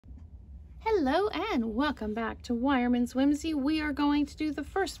Hello and welcome back to Wireman's Whimsy. We are going to do the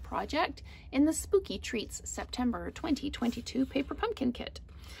first project in the Spooky Treats September 2022 paper pumpkin kit.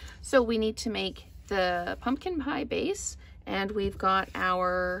 So we need to make the pumpkin pie base, and we've got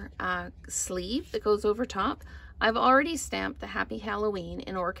our sleeve that goes over top. I've already stamped the Happy Halloween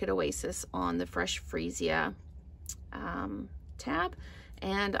in Orchid Oasis on the Fresh Freesia tab,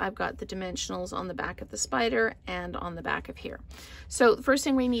 and I've got the dimensionals on the back of the spider and on the back of here. So the first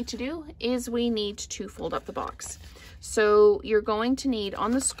thing we need to do is we need to fold up the box. So you're going to need, on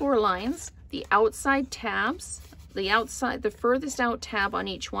the score lines, the outside tabs, the furthest out tab on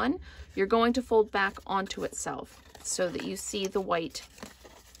each one, you're going to fold back onto itself so that you see the white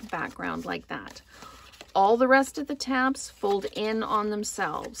background like that. All the rest of the tabs fold in on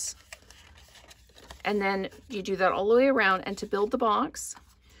themselves. And then you do that all the way around. And to build the box,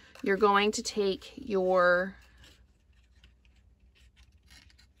 you're going to take your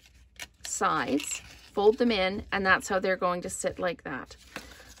sides, fold them in, and that's how they're going to sit like that.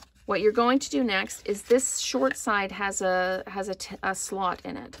 What you're going to do next is this short side has a slot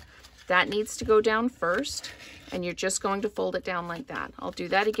in it. That needs to go down first, and you're just going to fold it down like that. I'll do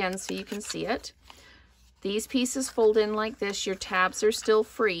that again so you can see it. These pieces fold in like this. Your tabs are still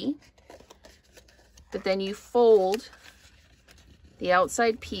free. But then you fold the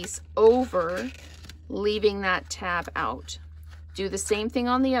outside piece over, leaving that tab out. Do the same thing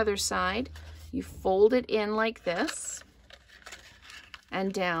on the other side. You fold it in like this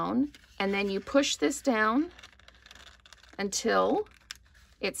and down, and then you push this down until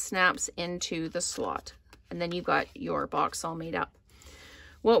it snaps into the slot. And then you've got your box all made up.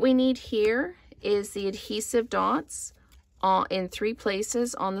 What we need here is the adhesive dots in 3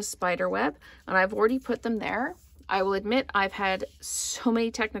 places on the spider web, and I've already put them there. I will admit I've had so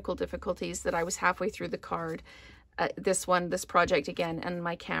many technical difficulties that I was halfway through the card, this project again, and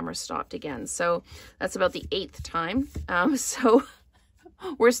my camera stopped again. So that's about the 8th time. So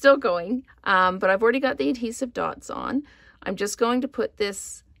we're still going, but I've already got the adhesive dots on. I'm just going to put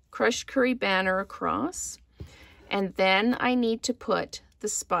this crushed curry banner across, and then I need to put the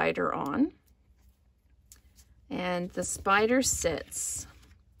spider on. And the spider sits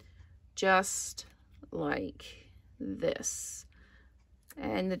just like this.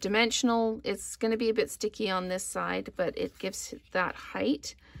 And the dimensional, it's going to be a bit sticky on this side, but it gives that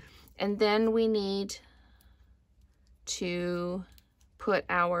height. And then we need to put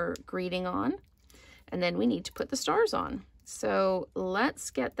our greeting on, and then we need to put the stars on. So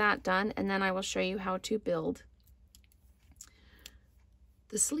let's get that done, and then I will show you how to build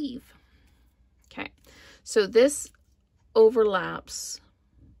the sleeve. Okay. So this overlaps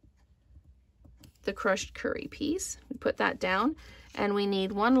the crushed curry piece. We put that down, and we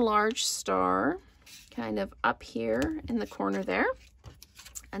need one large star kind of up here in the corner there.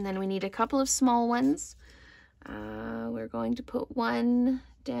 And then we need a couple of small ones. We're going to put one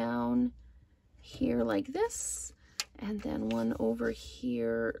down here like this, and then one over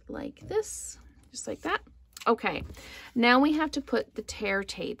here like this, just like that. Okay, now we have to put the tear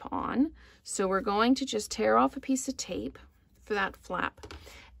tape on. So we're going to just tear off a piece of tape for that flap.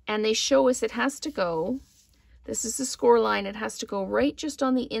 And they show us it has to go, this is the score line, it has to go right just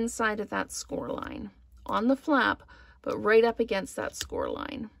on the inside of that score line, on the flap, but right up against that score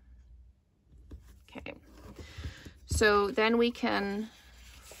line. Okay, so then we can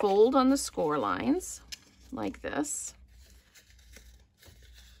fold on the score lines like this.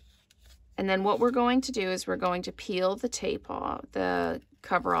 And then what we're going to do is we're going to peel the tape off, the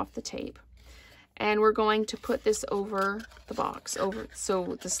cover off the tape. And we're going to put this over the box,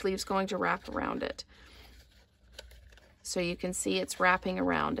 so the sleeve's going to wrap around it. So you can see it's wrapping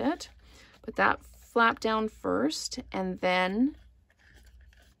around it. Put that flap down first, and then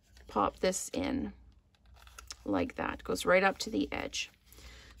pop this in like that. Goes right up to the edge.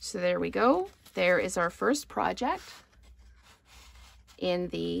 So there we go. There is our first project in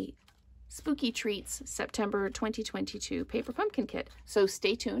the Spooky Treats September 2022 paper pumpkin kit. So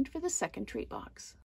stay tuned for the second treat box.